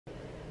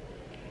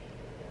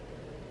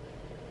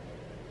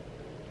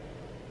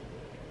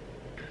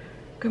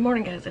Good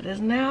morning, guys. It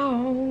is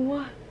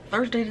now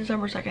Thursday,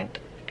 December 2nd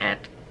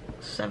at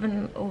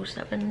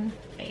 7:07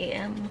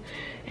 a.m.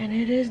 and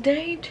it is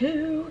day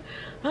 2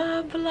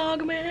 of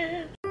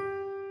VLOGMAS.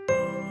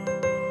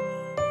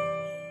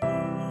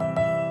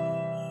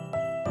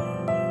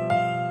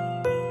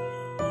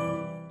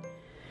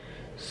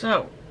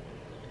 So,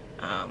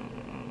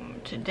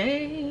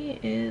 today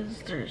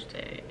is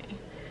Thursday.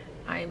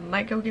 I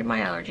might go get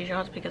my allergy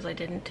shots because I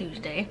didn't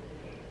Tuesday,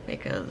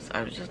 because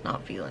I was just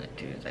not feeling it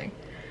Tuesday.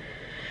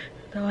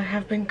 Though I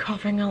have been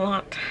coughing a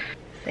lot.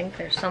 I think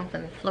there's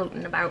something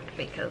floating about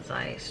because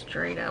I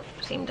straight up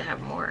seem to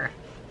have more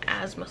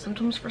asthma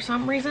symptoms for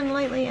some reason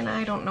lately, and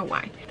I don't know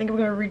why. I think I'm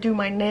gonna redo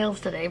my nails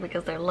today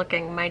because they're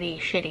looking mighty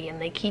shitty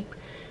and they keep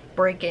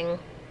breaking.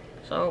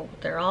 So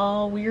they're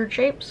all weird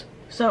shapes.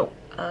 So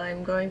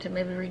I'm going to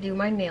maybe redo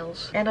my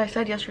nails. And I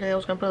said yesterday I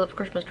was gonna put up a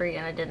Christmas tree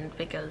and I didn't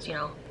because, you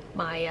know,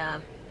 my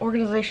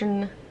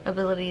organization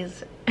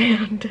abilities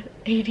and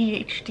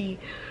ADHD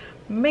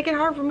make it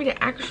hard for me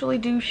to actually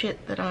do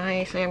shit that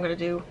I say I'm gonna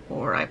do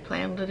or I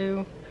plan to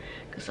do,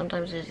 because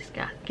sometimes I just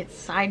get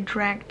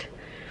sidetracked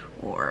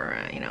or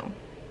you know,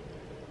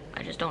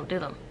 I just don't do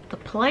them. The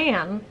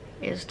plan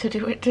is to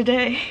do it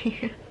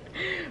today.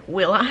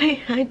 Will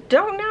I? I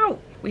don't know.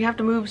 We have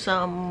to move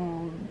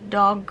some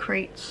dog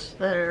crates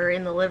that are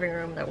in the living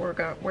room that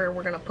where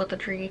we're gonna put the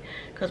tree,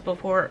 because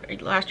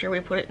last year we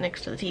put it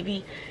next to the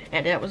TV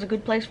and that was a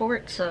good place for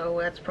it, so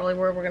that's probably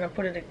where we're gonna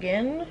put it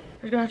again.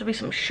 There's gonna have to be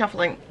some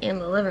shuffling in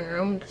the living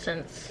room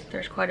since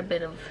there's quite a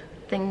bit of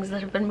things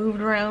that have been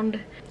moved around,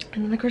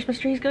 and then the Christmas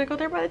tree is gonna go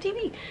there by the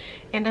TV,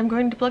 and I'm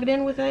going to plug it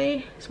in with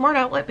a smart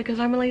outlet because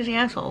I'm a lazy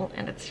asshole,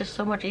 and it's just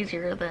so much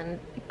easier than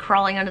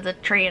crawling under the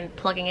tree and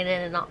plugging it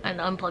in and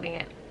unplugging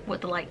it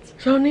with the lights.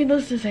 So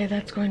needless to say,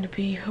 that's going to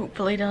be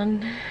hopefully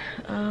done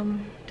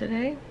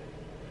today.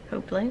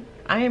 Hopefully.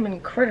 I am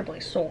incredibly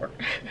sore,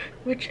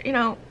 which, you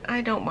know,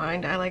 I don't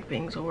mind. I like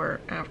being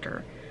sore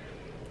after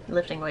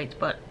lifting weights,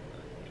 but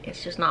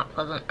it's just not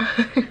pleasant.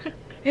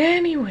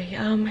 Anyway,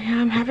 I'm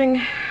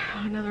having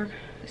another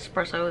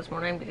espresso this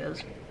morning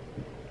because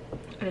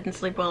I didn't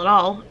sleep well at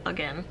all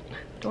again.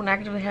 Don't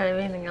actively have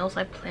anything else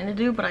I plan to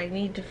do, but I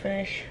need to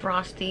finish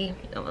Frosty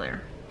over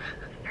there.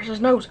 There's his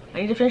nose.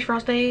 I need to finish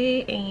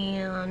Frosty,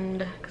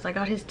 and because I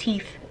got his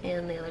teeth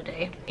in the other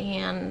day,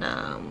 and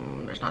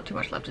there's not too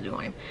much left to do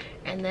on him.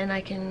 And then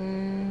I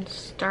can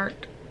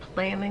start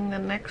planning the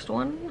next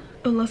one,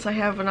 unless I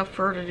have enough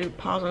fur to do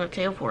paws and a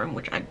tail for him,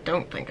 which I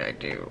don't think I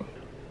do.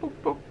 Book,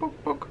 book,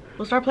 book, book.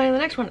 We'll start planning the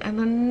next one, and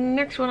the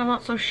next one I'm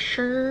not so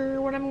sure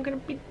what I'm gonna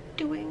be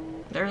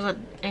doing. There's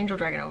an angel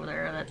dragon over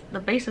there. That the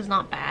base is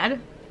not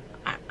bad.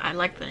 I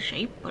like the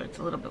shape, but it's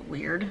a little bit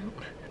weird,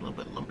 a little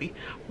bit lumpy.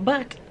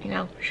 But you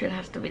know, shit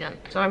has to be done.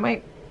 So I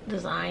might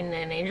design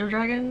an angel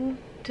dragon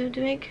to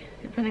make,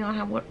 depending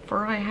on what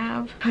fur I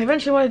have. I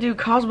eventually want to do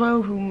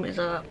Cosmo, whom is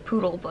a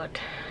poodle,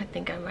 but I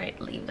think I might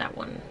leave that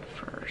one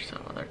for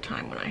some other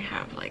time when I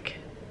have like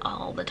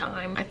all the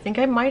time. I think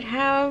I might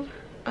have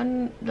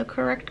the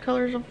correct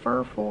colors of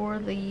fur for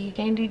the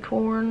candy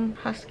corn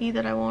husky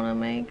that I want to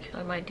make.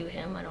 I might do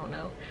him, I don't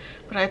know,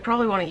 but I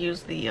probably want to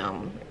use the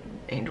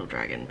angel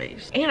dragon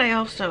base. And I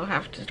also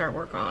have to start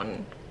work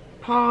on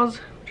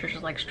paws, which are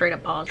just like straight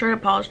up paws,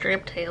 straight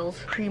up tails,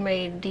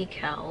 pre-made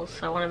decals.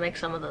 So I want to make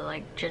some of the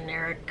like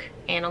generic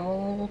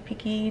animal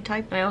peaky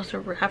type. And I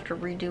also have to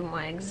redo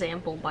my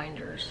example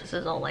binders. This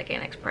is all like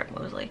Annex Prep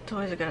mostly. It's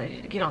always a good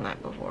idea to get on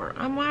that before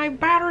my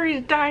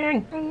battery's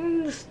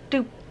dying.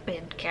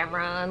 Stupid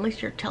camera. At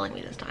least you're telling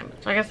me this time.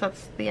 So I guess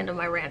that's the end of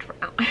my rant for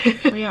now.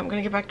 So yeah, I'm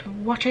gonna get back to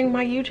watching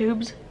my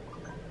YouTubes,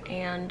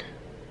 and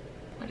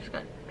I just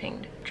got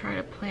pinged. Try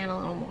to plan a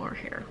little more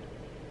here.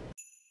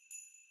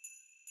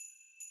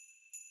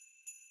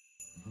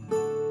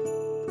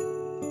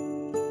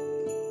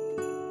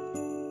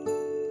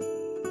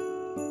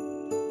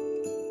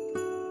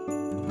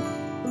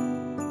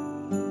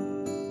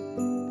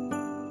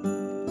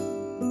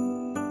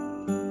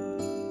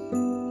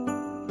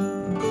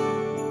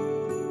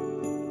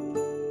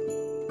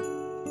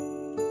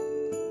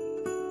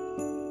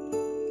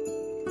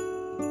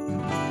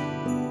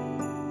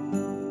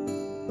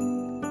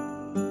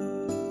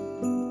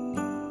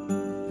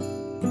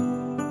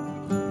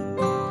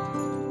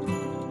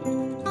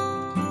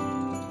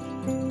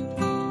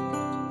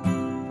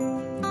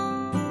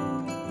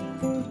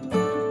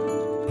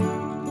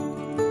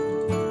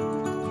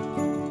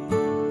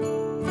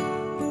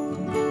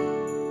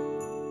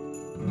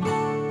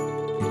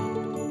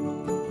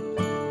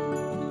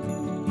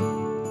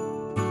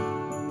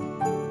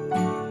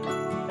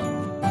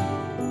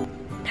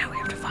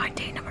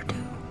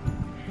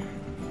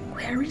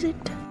 Where is it?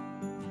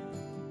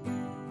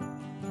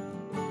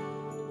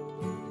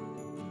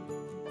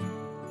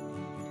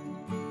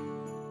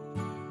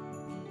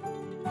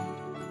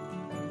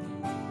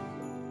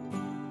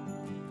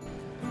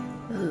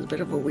 This is a bit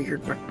of a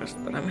weird breakfast,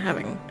 but I'm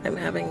having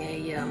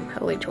a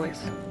Holy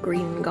Choice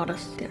Green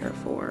Goddess dinner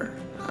for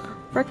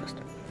breakfast.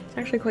 It's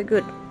actually quite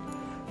good.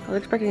 I was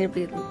expecting it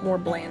to be more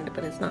bland,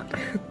 but it's not.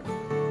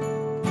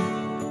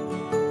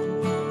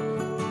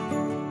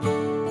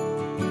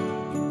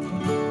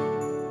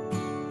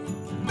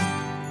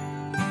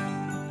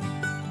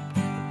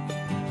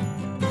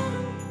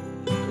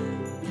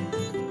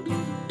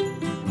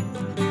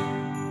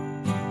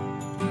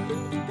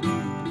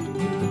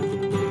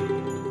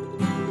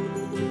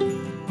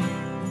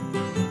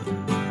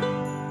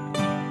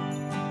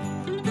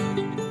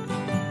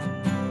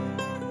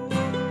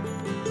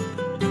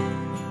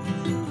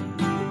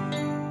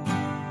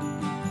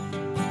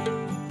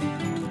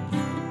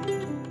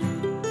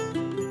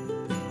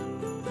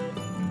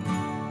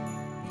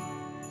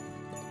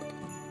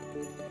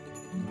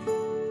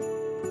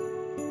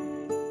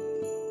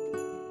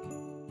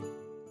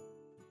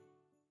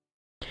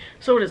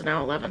 So it is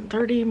now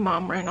 11:30.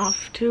 Mom ran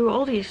off to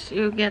Aldi's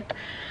to get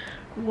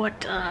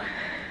what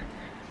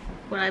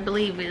I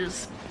believe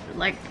is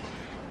like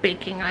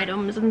baking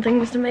items and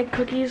things to make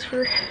cookies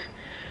for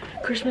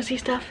Christmassy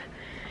stuff.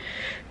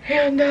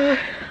 And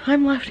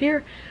I'm left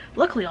here,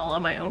 luckily all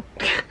on my own.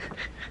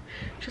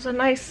 Which is a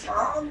nice...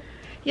 Mom?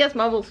 Yes,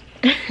 Mumbles.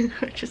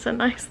 Which is a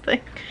nice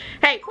thing.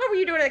 Hey, what were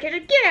you doing in the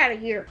kitchen? Get out of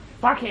here,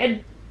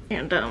 fuckhead.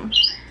 And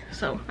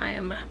so I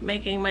am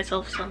making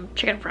myself some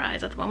chicken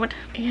fries at the moment.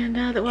 And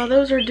while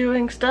those are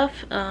doing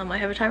stuff, I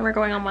have a timer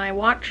going on my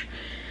watch.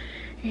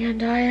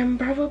 And I am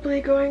probably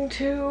going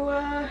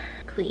to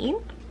clean.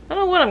 I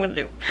don't know what I'm gonna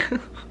do.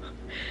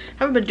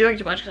 Haven't been doing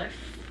too much because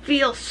I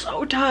feel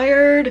so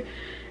tired.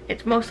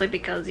 It's mostly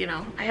because, you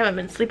know, I haven't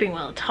been sleeping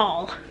well at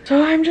all.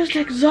 So I'm just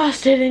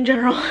exhausted in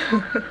general.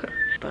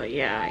 But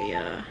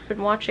yeah, I've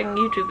been watching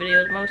YouTube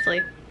videos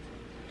mostly.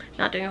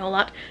 Not doing a whole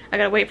lot. I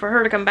gotta wait for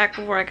her to come back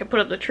before I can put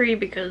up the tree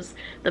because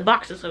the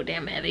box is so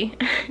damn heavy.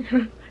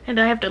 And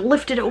I have to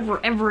lift it over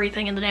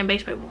everything in the damn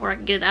basement before I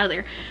can get it out of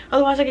there.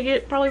 Otherwise I could get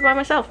it probably by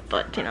myself,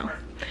 but you know,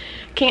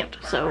 can't,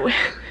 so.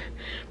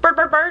 Bird,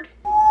 bird, bird.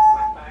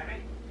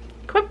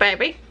 Quick,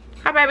 baby.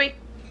 Hi, baby.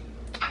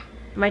 I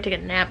might take a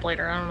nap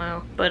later, I don't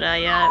know. But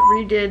I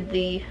redid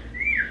the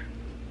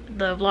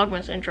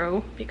VLOGMAS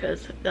intro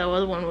because the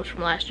other one was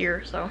from last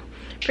year, so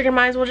figured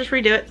might as well just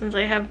redo it since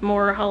I have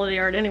more holiday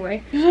art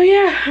anyway. So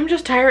yeah, I'm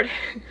just tired.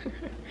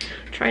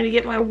 Trying to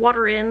get my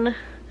water in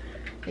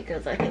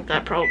because I think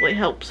that probably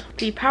helps.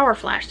 The power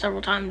flashed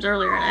several times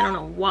earlier and I don't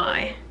know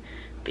why,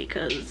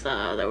 because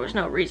there was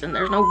no reason.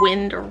 There's no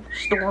wind or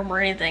storm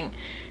or anything,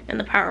 and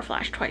the power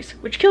flashed twice,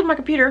 which killed my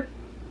computer.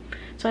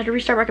 So I had to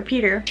restart my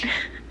computer,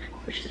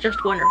 which is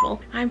just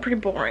wonderful. I'm pretty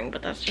boring,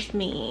 but that's just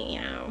me,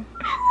 you know.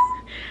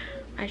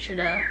 I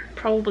should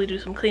probably do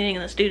some cleaning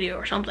in the studio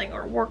or something,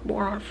 or work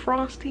more on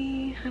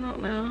Frosty. I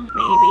don't know,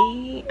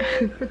 maybe.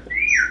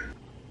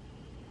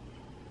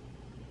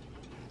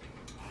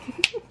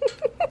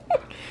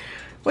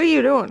 What are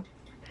you doing?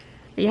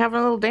 Are you having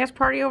a little dance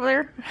party over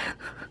there?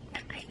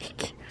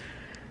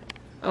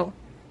 Oh,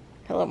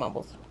 hello,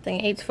 Mumbles. Thing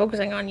hates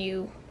focusing on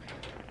you.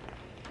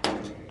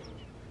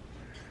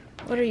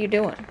 What are you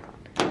doing?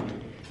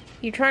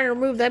 You trying to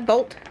remove that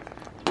bolt?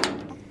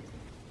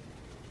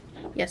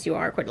 Yes, you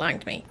are. Quit lying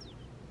to me.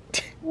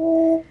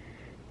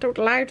 Don't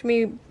lie to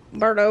me,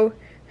 Bardo.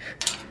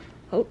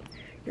 Oh,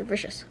 you're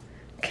vicious.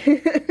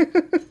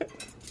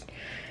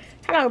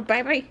 Hello,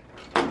 baby.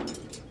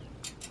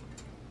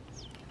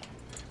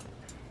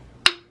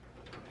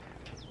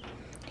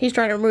 He's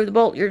trying to remove the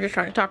bolt. You're just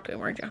trying to talk to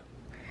him, aren't you?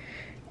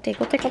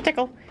 Tickle, tickle,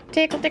 tickle.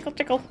 Tickle, tickle,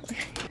 tickle.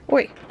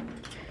 Wait.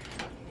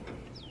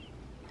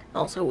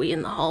 Also, we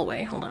in the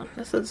hallway. Hold on.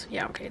 This is...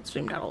 Yeah, okay. It's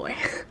zoomed out all the way.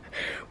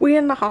 We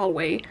in the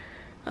hallway.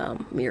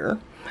 Mirror.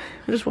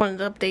 I just wanted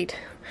to update.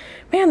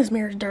 Man, this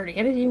mirror is dirty.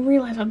 I didn't even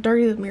realize how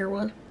dirty this mirror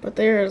was. But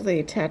there's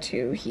the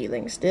tattoo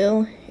healing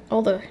still.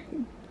 All the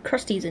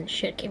crusties and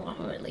shit came off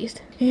of it at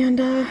least.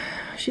 And,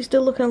 she's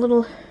still looking a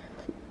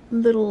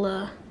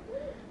little,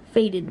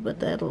 faded, but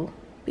that'll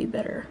be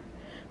better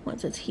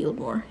once it's healed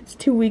more. It's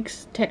 2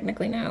 weeks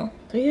technically now.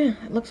 So yeah,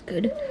 it looks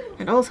good.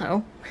 And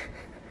also,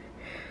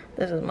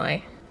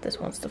 this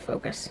wants to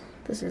focus.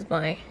 This is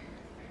my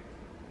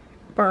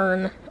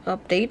burn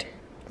update.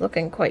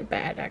 Looking quite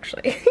bad,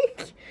 actually.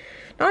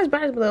 Not as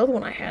bad as the other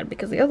one I had,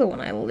 because the other one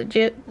I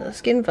legit, the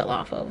skin fell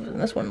off of, and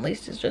this one at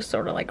least is just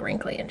sort of like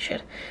wrinkly and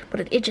shit.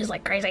 But it itches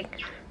like crazy.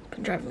 It's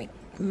been driving me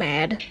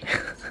mad.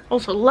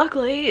 Also,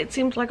 luckily, it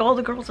seems like all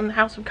the girls in the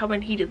house have come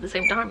and heat at the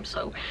same time,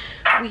 so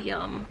we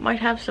might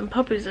have some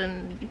puppies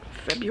in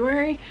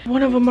February.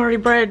 One of them already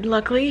bred,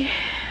 luckily.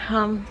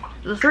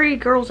 The 3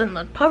 girls in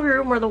the puppy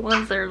room are the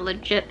ones that are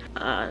legit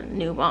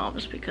new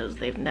moms because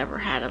they've never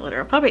had a litter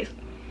of puppies.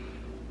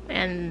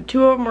 And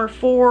 2 of them are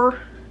 4,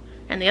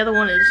 and the other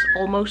one is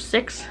almost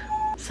 6.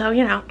 So,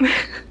 you know,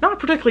 not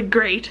particularly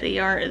great. We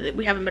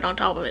haven't been on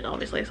top of it,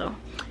 obviously, so.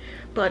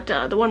 But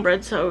the one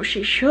bred, so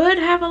she should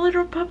have a litter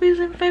of puppies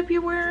in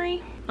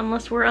February,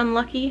 unless we're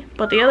unlucky.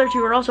 But the other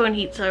 2 are also in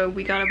heat, so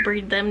we gotta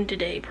breed them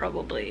today,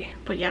 probably.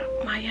 But yeah,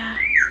 my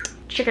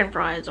chicken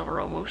fries are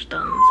almost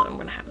done, so I'm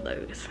gonna have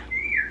those.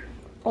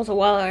 Also,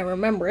 while I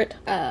remember it,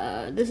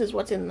 this is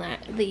what's in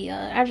the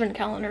advent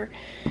calendar.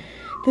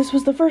 This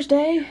was the first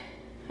day,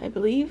 I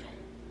believe.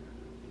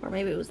 Or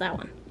maybe it was that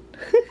one.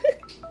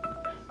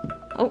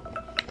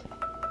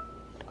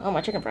 Oh,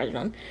 my chicken fries are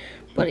done.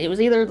 But it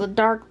was either the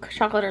dark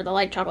chocolate or the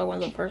light chocolate one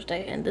the first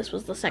day, and this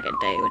was the second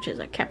day, which is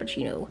a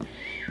cappuccino.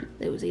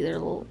 It was either a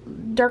little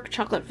dark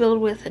chocolate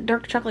filled with a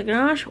dark chocolate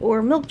ganache,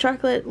 or milk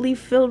chocolate leaf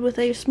filled with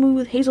a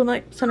smooth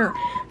hazelnut center.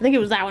 I think it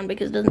was that one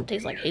because it doesn't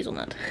taste like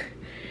hazelnut.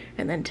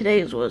 And then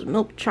today's was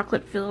milk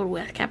chocolate filled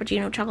with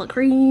cappuccino chocolate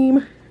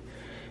cream.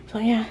 So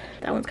yeah,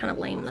 that one's kind of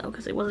lame though,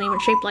 because it wasn't even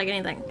shaped like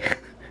anything.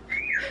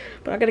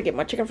 But I gotta get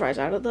my chicken fries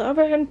out of the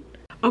oven.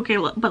 Okay,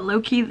 but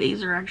low-key,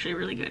 these are actually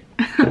really good.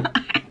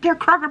 They're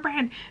Kroger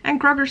brand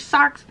and Kroger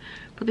socks,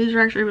 but these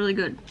are actually really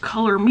good.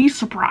 Color me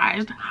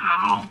surprised.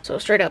 How? So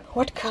straight up,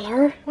 what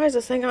color? Why is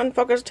this thing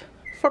unfocused?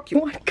 Fuck you,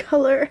 what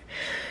color?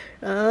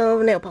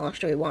 of nail polish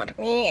do we want?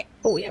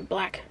 Oh, we have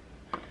black.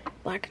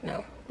 Black?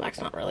 No. Black's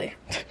not really.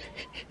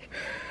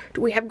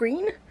 Do we have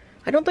green?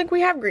 I don't think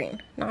we have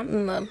green. Not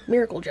in the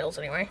miracle gels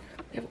anyway.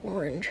 We have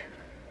orange.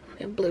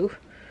 We have blue.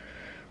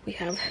 We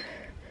have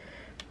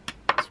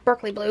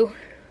sparkly blue.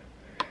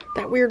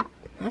 That weird...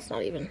 That's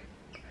not even...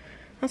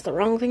 That's the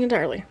wrong thing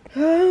entirely.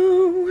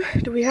 Oh,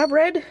 do we have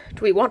red?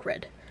 Do we want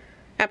red?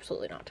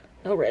 Absolutely not.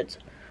 No reds.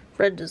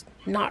 Red does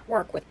not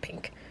work with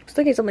pink. I was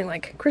thinking something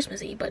like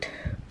Christmassy, but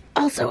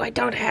also I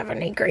don't have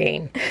any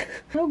green.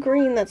 No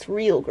green that's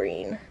real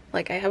green.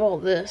 Like I have all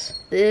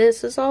this.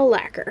 This is all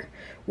lacquer.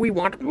 We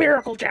want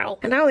miracle gel.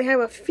 And I only have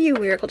a few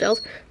miracle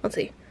gels. Let's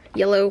see.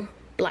 Yellow,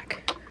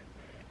 black,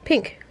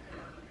 pink,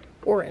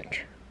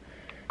 orange,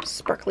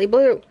 sparkly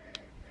blue,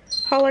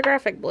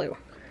 holographic blue.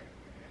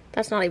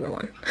 That's not even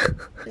one.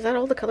 Is that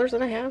all the colors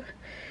that I have?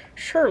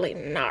 Surely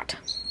not.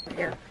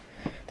 Here.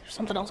 There's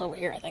something else over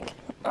here, I think.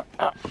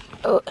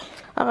 Oh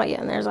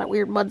yeah, and there's that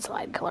weird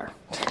mudslide color.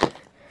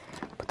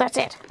 But that's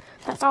it.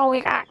 That's all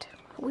we got.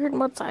 Weird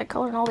mudslide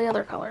color and all the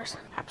other colors.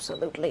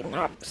 Absolutely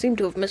not. Seem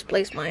to have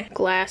misplaced my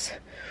glass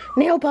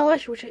nail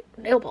polish,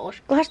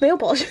 glass nail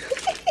polish.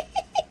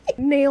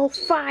 Nail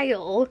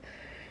file.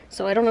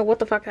 So I don't know what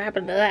the fuck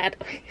happened to that.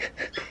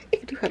 I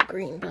do have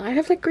green, but I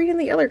have like green in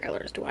the other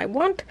colors. Do I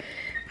want?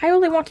 I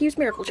only want to use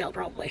miracle gel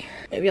probably.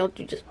 Maybe I'll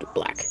just do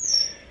black.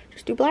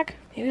 Just do black?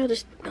 Maybe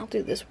I'll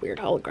do this weird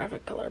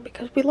holographic color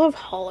because we love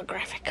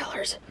holographic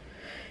colors.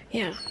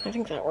 Yeah, I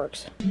think that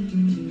works.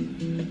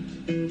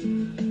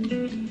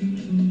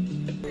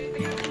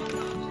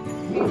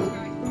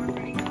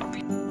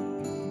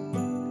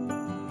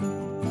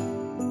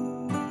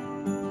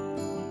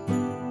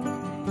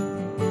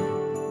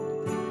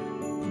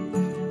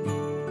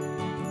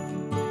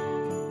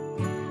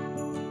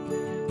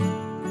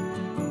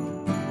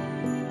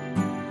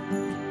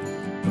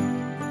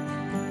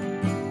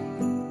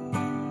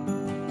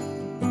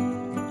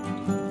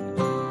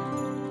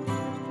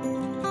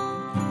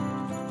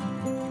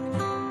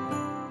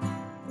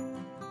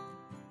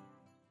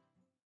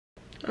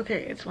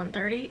 Okay, it's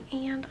 1:30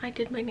 and I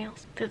did my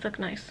nails. They look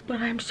nice,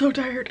 but I'm so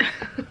tired.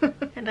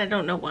 And I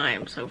don't know why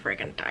I'm so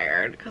freaking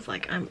tired, because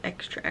like I'm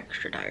extra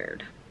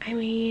tired. I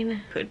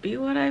mean, could be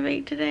what I've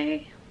ate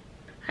today.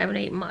 I haven't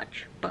ate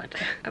much, but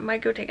I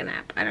might go take a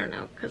nap. I don't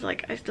know, because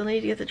like I still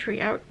need to get the tree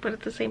out, but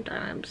at the same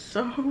time I'm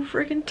so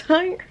freaking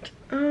tired.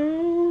 Oh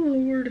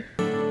Lord.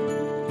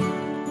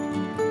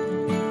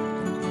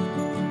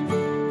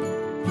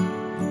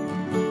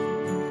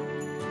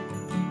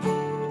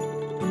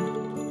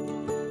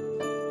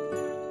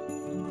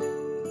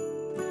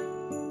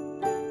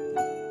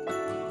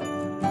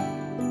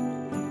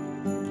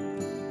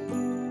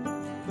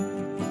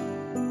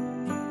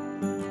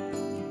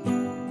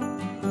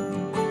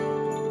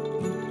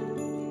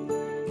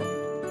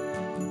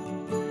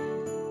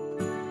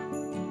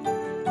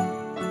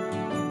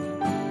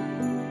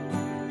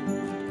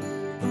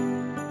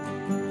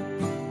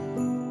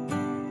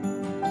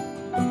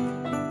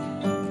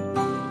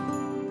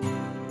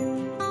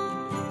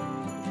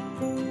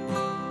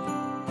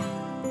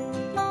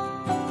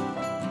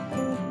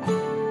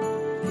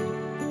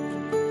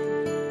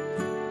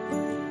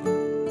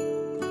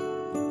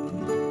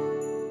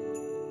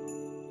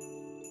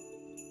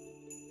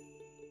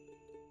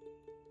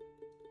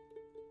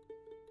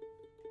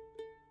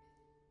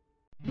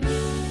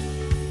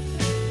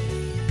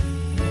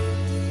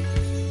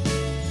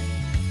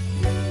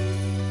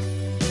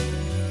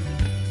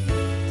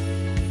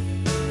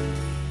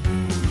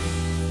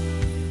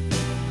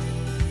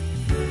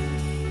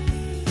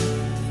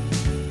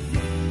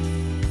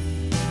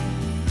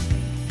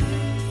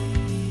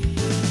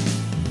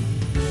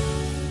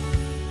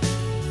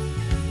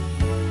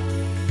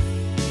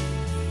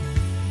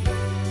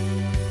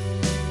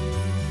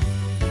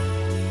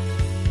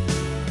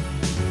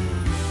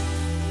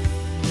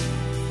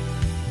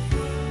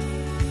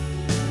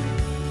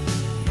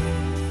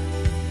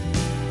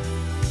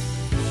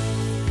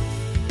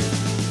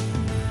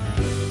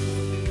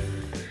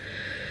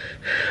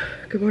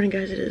 Good morning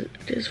guys, it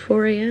is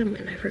 4 AM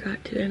and I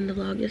forgot to end the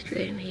vlog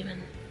yesterday and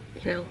even,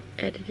 you know,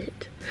 edit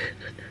it.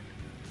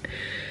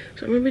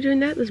 So I'm gonna be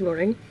doing that this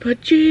morning. But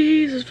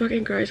Jesus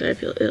fucking Christ, I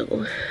feel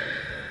ill.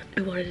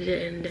 I wanted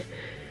to end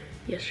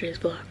yesterday's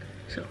vlog.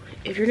 So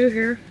if you're new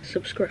here,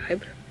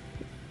 subscribe.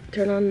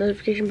 Turn on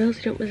notification bells so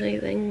you don't miss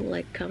anything.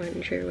 Like, comment,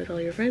 and share with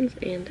all your friends.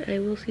 And I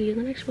will see you in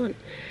the next one.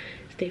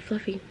 Stay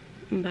fluffy.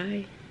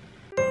 Bye.